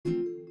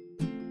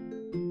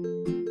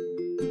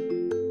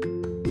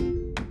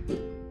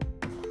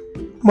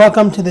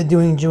Welcome to the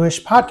Doing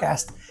Jewish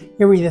podcast.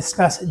 Here we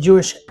discuss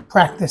Jewish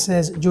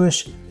practices,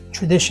 Jewish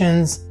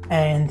traditions,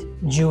 and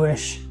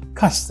Jewish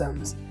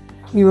customs.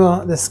 We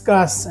will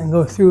discuss and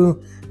go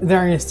through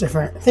various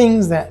different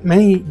things that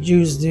many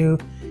Jews do.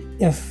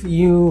 If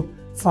you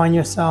find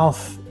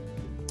yourself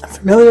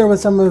familiar with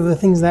some of the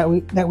things that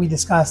we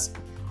discuss,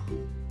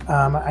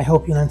 I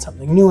hope you learn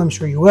something new. I'm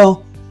sure you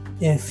will.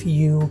 If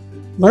you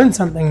learn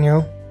something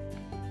new,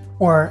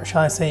 or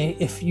shall I say,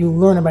 if you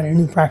learn about a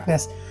new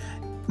practice,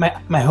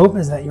 my hope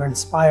is that you're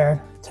inspired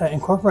to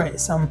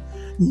incorporate some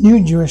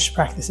new Jewish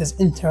practices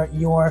into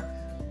your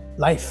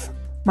life.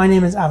 My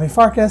name is Avi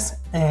Farkas,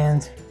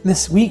 and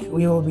this week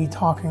we will be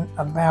talking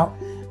about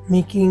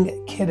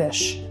making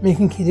Kiddush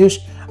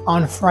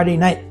on Friday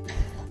night.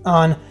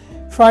 On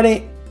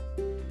Friday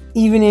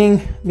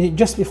evening,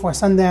 just before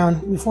sundown,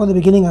 before the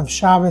beginning of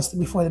Shabbos,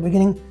 before the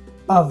beginning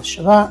of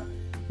Shabbat,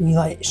 we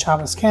light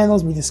Shabbos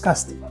candles. We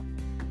discussed in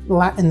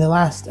the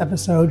last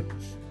episode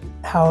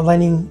how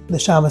lighting the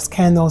Shabbos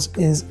candles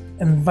is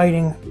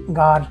inviting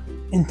God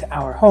into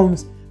our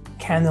homes.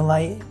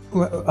 Candlelight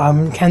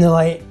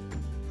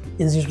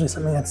is usually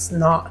something it's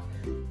not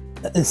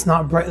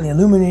brightly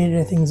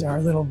illuminated. Things are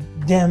a little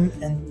dim,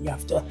 and you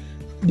have to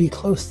be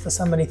close to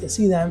somebody to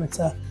see them.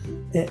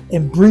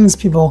 It brings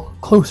people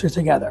closer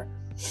together.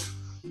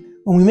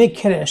 When we make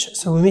Kiddush,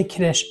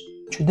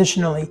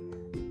 traditionally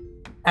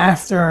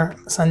after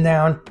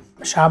sundown,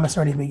 Shabbos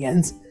already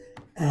begins,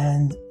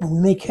 and when we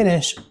make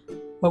Kiddush,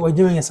 what we're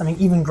doing is something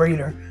even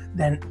greater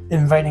than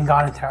inviting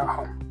God into our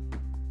home.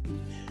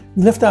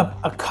 We lift up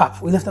a cup,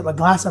 we lift up a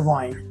glass of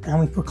wine, and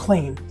we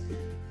proclaim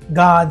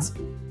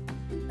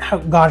how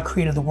God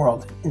created the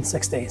world in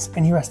 6 days,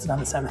 and He rested on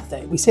the seventh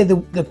day. We say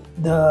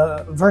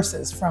the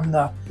verses from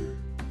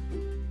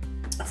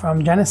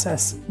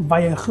Genesis,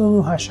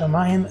 Vayechulu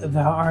hashamayim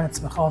v'ha'aretz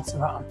v'chol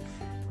tziva'am.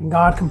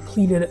 God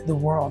completed the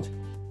world.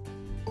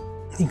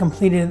 He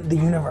completed the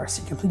universe.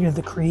 He completed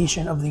the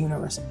creation of the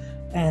universe.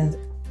 And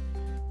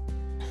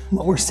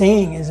what we're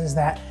saying is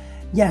that,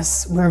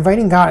 yes, we're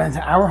inviting God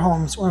into our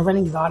homes. We're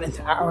inviting God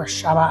into our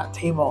Shabbat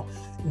table,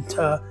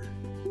 into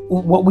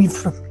what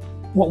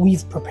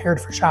we've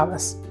prepared for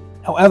Shabbos.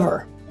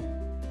 However,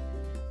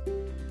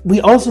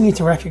 we also need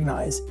to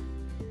recognize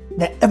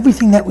that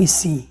everything that we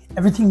see,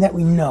 everything that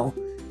we know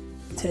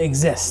to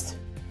exist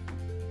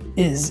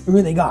is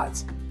really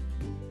God's.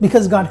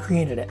 Because God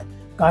created it.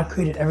 God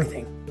created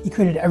everyththing. He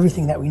created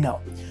everything that we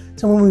know.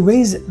 So when we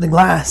raise the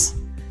glass,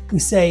 we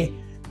say,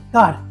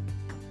 God,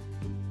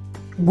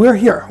 we're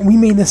here. We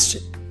made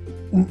this.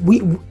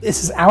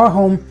 This is our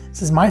home.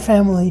 This is my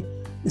family.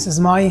 This is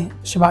my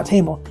Shabbat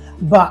table.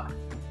 But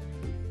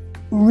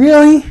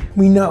really,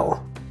 we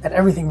know that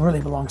everything really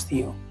belongs to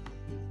you.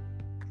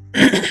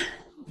 And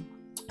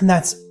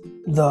that's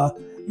the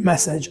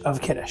message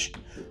of Kiddush.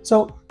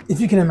 So if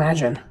you can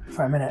imagine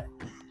for a minute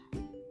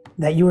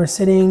that you are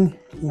sitting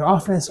in your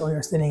office or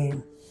you're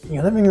sitting in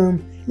your living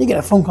room, you get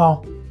a phone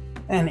call,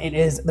 and it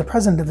is the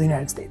President of the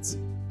United States.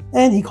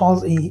 And he's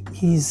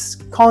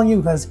calling you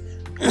because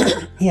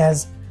he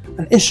has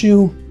an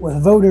issue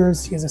with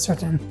voters. He has a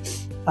certain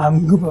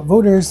group of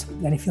voters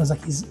that he feels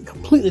like he's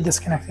completely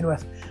disconnected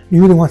with. He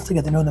really wants to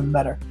get to know them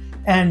better.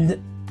 And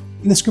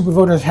this group of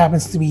voters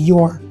happens to be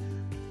your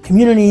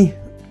community,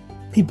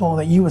 people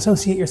that you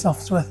associate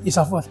yourself with.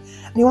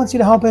 And he wants you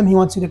to help him. He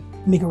wants you to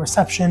make a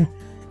reception.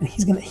 And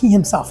he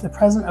himself, the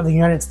President of the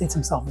United States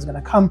himself, is going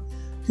to come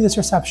to this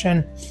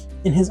reception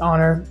in his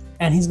honor.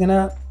 And he's going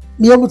to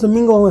be able to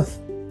mingle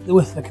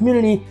with the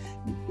community,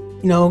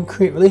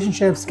 create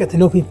relationships, get to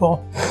know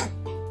people.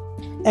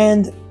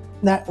 And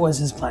that was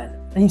his plan.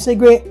 And you say,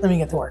 great, let me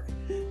get to work.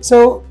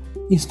 So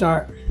you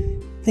start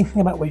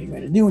thinking about what you're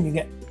going to do, and you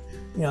get,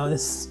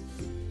 this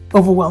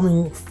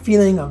overwhelming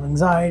feeling of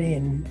anxiety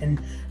and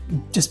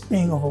just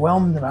being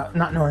overwhelmed about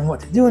not knowing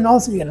what to do. And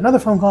also you get another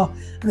phone call,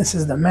 and this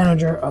is the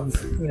manager of,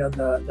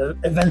 the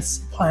events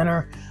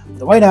planner of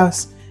the White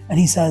House. And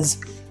he says,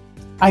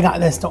 I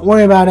got this, don't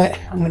worry about it.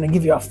 I'm going to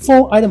give you a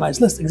full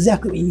itemized list,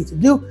 exactly what you need to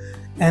do.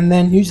 And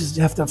then you just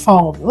have to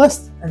follow the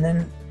list, and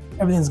then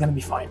everything's going to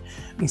be fine.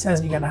 He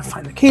says you got to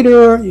find the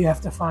caterer, you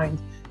have to find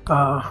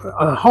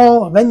a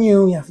hall, a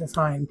venue, you have to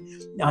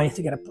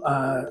get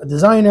a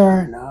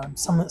designer, and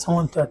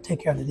someone to take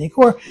care of the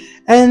decor.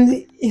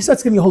 And he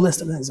starts giving you a whole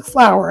list of things, the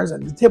flowers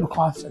and the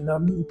tablecloths, and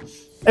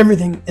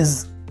everything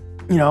is,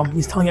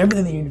 he's telling you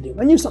everything that you need to do.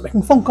 And you start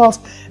making phone calls,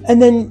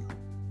 and then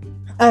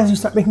as you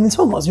start making these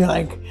phone calls, you're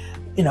like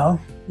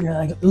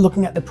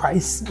looking at the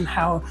price and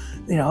how,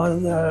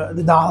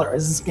 the dollar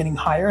is getting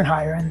higher and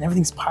higher, and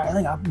everything's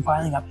piling up.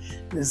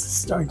 It's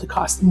starting to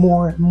cost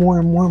more and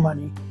more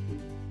money.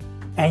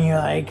 And you're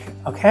like,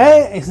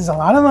 okay, this is a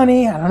lot of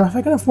money. I don't know if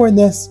I can afford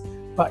this,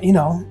 but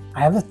I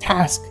have a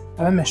task,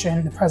 I have a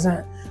mission. The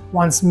president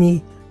wants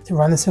me to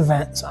run this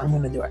event, so I'm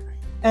going to do it.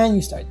 And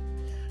you start,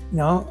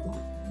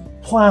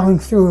 plowing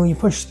through, you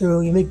push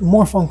through, you make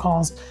more phone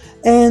calls,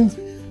 and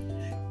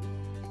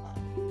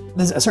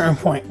there's a certain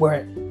point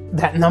where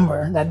that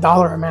number, that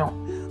dollar amount,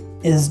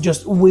 is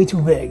just way too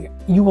big.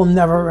 You will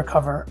never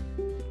recover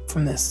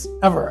from this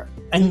ever,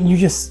 and you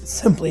just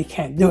simply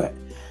can't do it.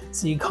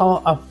 So you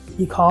call up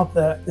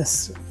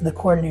the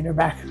coordinator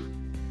back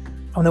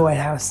from the White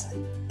House,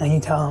 and you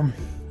tell him,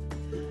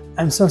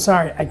 I'm so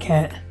sorry, I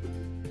can't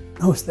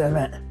host the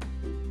event.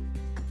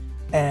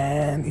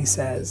 And he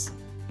says,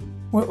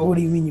 what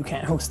do you mean you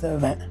can't host the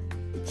event?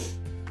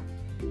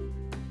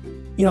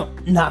 You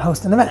don't not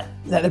host an event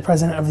that the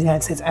President of the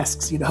United States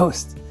asks you to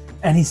host.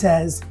 And he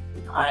says,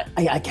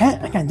 I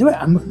can't do it.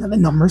 I'm looking at the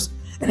numbers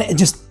and it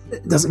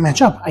doesn't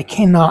match up. I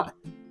cannot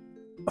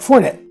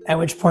afford it. At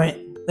which point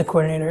the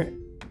coordinator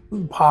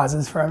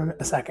pauses for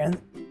a second,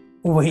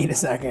 wait a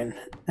second,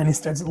 and he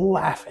starts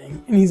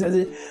laughing. And he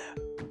says,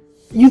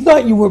 you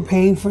thought you were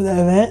paying for the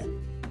event?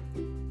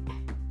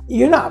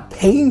 You're not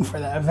paying for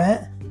the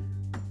event.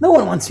 No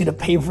one wants you to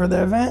pay for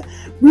the event.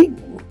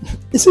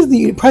 This is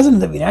the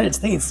President of the United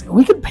States.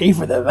 We could pay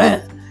for the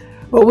event.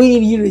 What we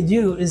need you to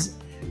do is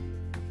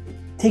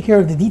take care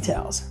of the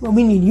details. What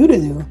we need you to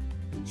do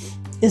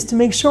is to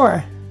make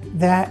sure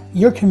that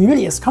your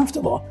community is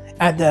comfortable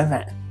at the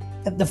event,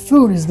 that the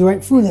food is the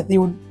right food that they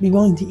would be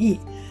willing to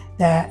eat,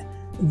 that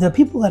the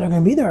people that are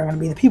going to be there are going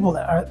to be the people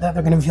that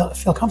they're going to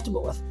feel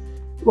comfortable with.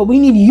 What we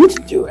need you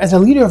to do as a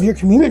leader of your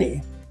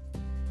community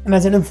and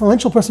as an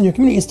influential person in your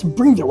community is to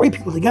bring the right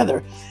people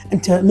together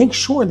and to make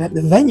sure that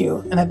the venue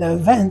and that the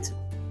event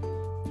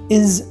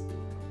is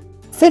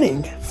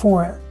fitting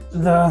for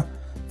the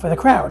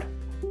crowd.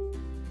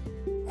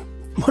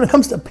 When it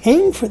comes to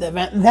paying for the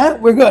event, that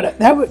we're good at.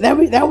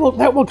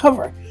 That will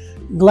cover.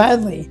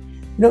 Gladly,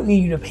 we don't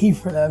need you to pay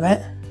for the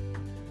event.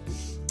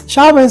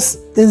 Shabbos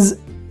is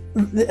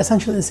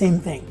essentially the same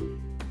thing.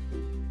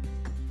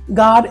 We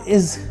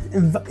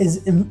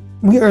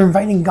are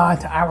inviting God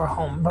to our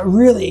home, but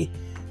really,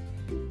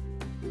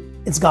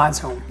 it's God's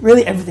home.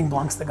 Really, everything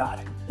belongs to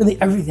God. Really,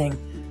 everything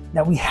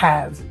that we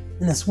have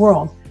in this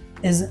world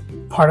is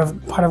part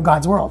of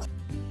God's world.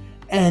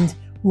 And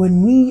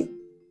when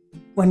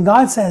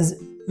God says,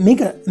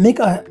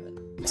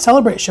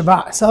 celebrate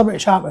Shabbat,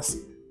 celebrate Shabbos,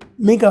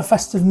 make a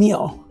festive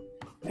meal,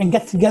 and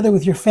get together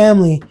with your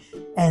family,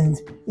 and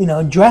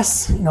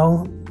dress,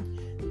 and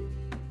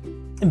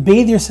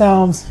bathe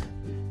yourselves,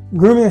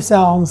 groom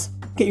yourselves,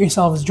 get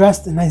yourselves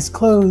dressed in nice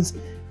clothes,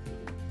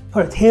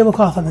 put a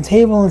tablecloth on the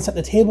table and set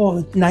the table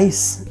with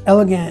nice,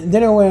 elegant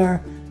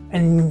dinnerware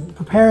and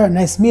prepare a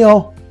nice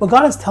meal. What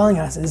God is telling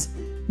us is,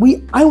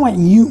 I want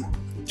you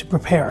to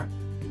prepare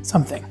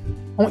something.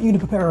 I want you to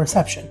prepare a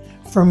reception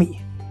for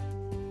me.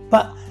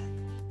 But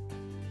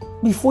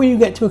before you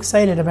get too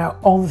excited about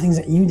all the things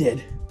that you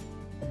did,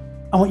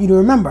 I want you to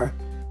remember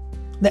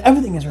that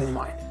everything is really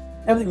mine.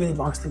 Everything really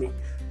belongs to me.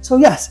 So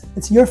yes,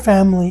 it's your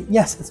family.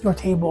 Yes, it's your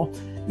table.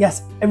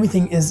 Yes,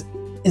 everything is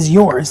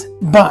yours,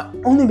 but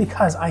only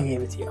because I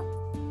gave it to you.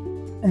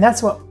 And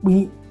that's what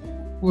we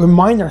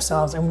remind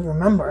ourselves and we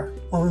remember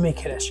when we make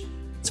Kiddush.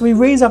 So we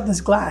raise up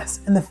this glass,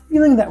 and the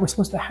feeling that we're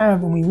supposed to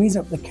have when we raise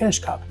up the Kiddush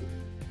cup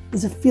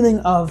is a feeling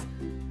of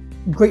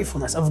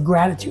gratefulness, of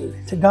gratitude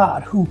to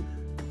God, who,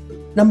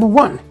 number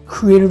one,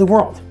 created the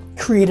world,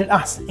 created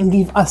us, and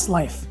gave us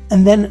life.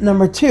 And then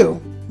number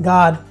two,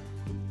 God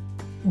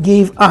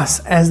gave us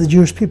as the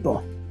Jewish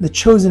people, the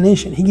chosen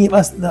nation. He gave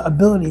us the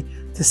ability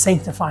to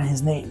sanctify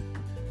His name,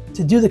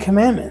 to do the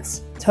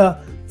commandments, to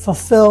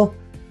fulfill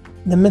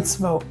the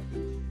mitzvot.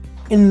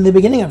 In the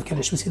beginning of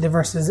Kiddush, we see the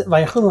verses,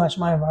 where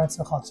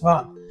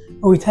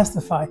we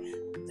testify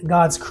to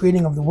God's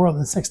creating of the world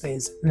in 6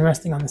 days and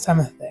resting on the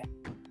seventh day,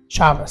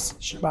 Shabbos,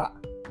 Shabbat.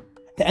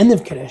 At the end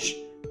of Kiddush,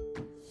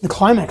 the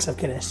climax of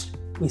Kiddush,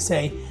 we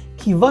say,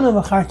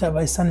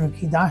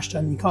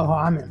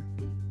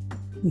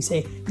 we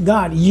say,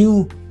 God,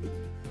 you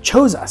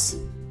chose us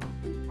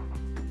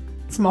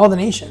from all the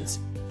nations.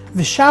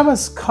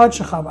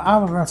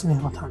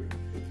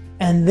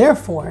 And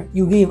therefore,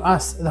 you gave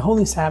us the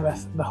holy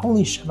Sabbath, the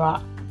holy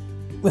Shabbat,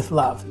 with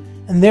love.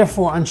 And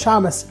therefore, on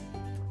Shabbos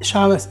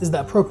is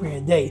the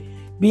appropriate day,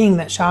 being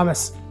that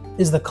Shabbos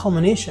is the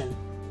culmination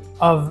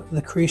of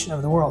the creation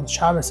of the world.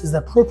 Shabbos is the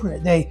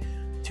appropriate day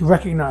to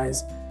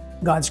recognize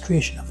God's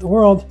creation of the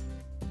world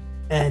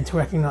and to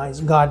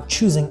recognize God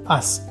choosing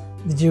us,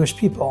 the Jewish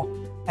people,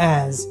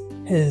 as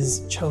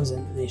His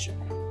chosen nation.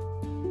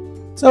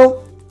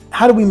 So,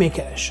 how do we make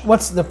Kiddush?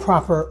 What's the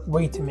proper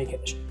way to make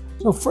Kiddush?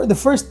 So for the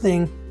first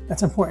thing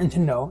that's important to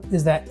know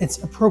is that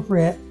it's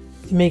appropriate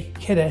to make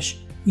Kiddush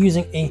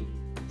using a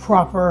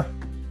proper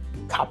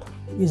cup,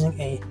 using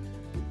a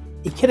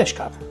Kiddush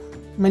cup.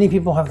 Many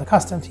people have the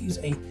custom to use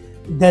a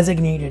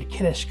designated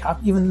Kiddush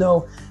cup, even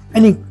though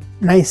any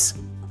nice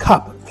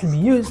cup can be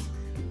used.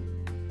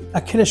 A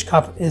Kiddush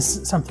cup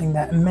is something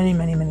that many,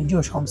 many, many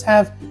Jewish homes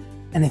have,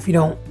 and if you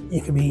don't,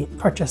 it can be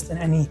purchased in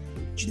any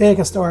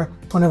Judaica store.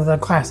 One of the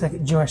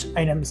classic Jewish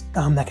items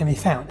that can be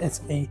found. It's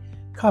a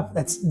cup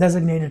that's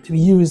designated to be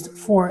used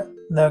for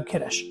the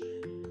Kiddush.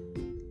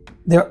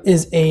 There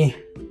is a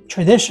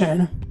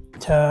tradition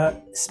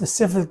to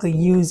specifically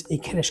use a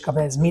Kiddush cup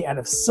that is made out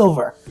of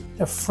silver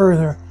to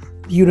further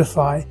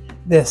beautify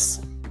this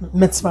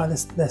mitzvah,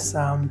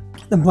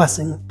 the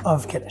blessing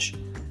of Kiddush.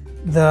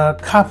 The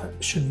cup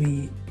should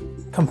be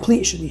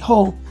complete, it should be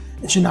whole.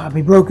 It should not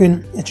be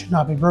broken. It should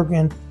not be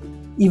broken,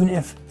 even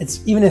if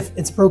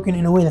it's broken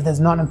in a way that does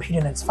not impede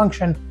in its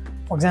function.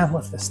 For example,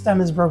 if the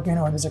stem is broken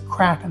or there's a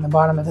crack on the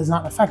bottom that does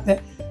not affect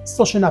it, it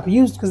still should not be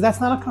used because that's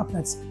not a cup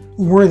that's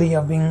worthy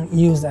of being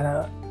used at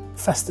a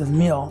festive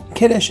meal.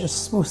 Kiddush is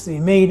supposed to be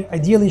made,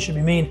 ideally should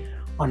be made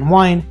on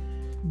wine,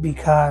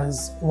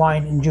 because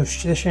wine in Jewish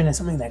tradition is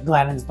something that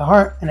gladdens the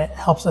heart, and it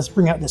helps us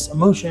bring out this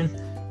emotion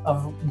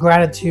of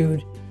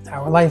gratitude to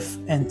our life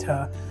and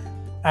to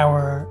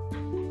our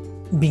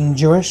being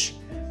Jewish.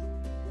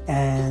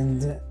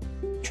 And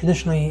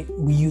traditionally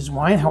we use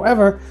wine.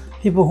 However,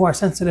 people who are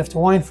sensitive to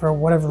wine for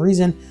whatever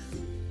reason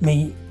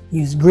may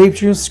use grape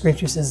juice. Grape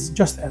juice is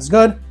just as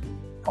good.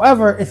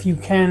 However, if you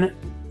can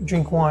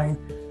drink wine,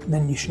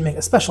 then you should make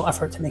a special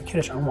effort to make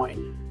Kiddush on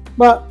wine.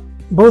 But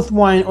both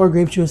wine or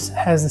grape juice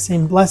has the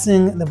same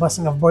blessing, the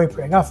blessing of Borei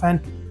Pri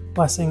Hagafen,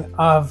 blessing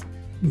of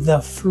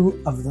the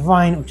fruit of the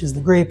vine, which is the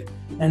grape.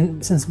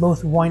 And since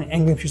both wine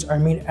and grape juice are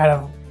made out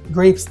of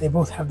grapes, they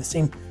both have the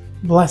same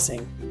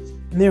blessing.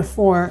 And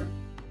therefore,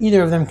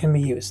 either of them can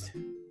be used.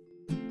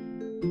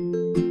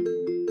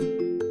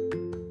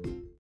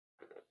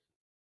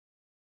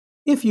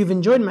 If you've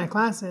enjoyed my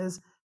classes,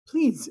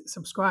 please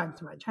subscribe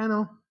to my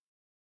channel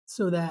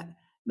so that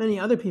many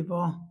other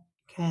people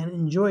can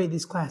enjoy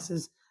these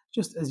classes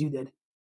just as you did.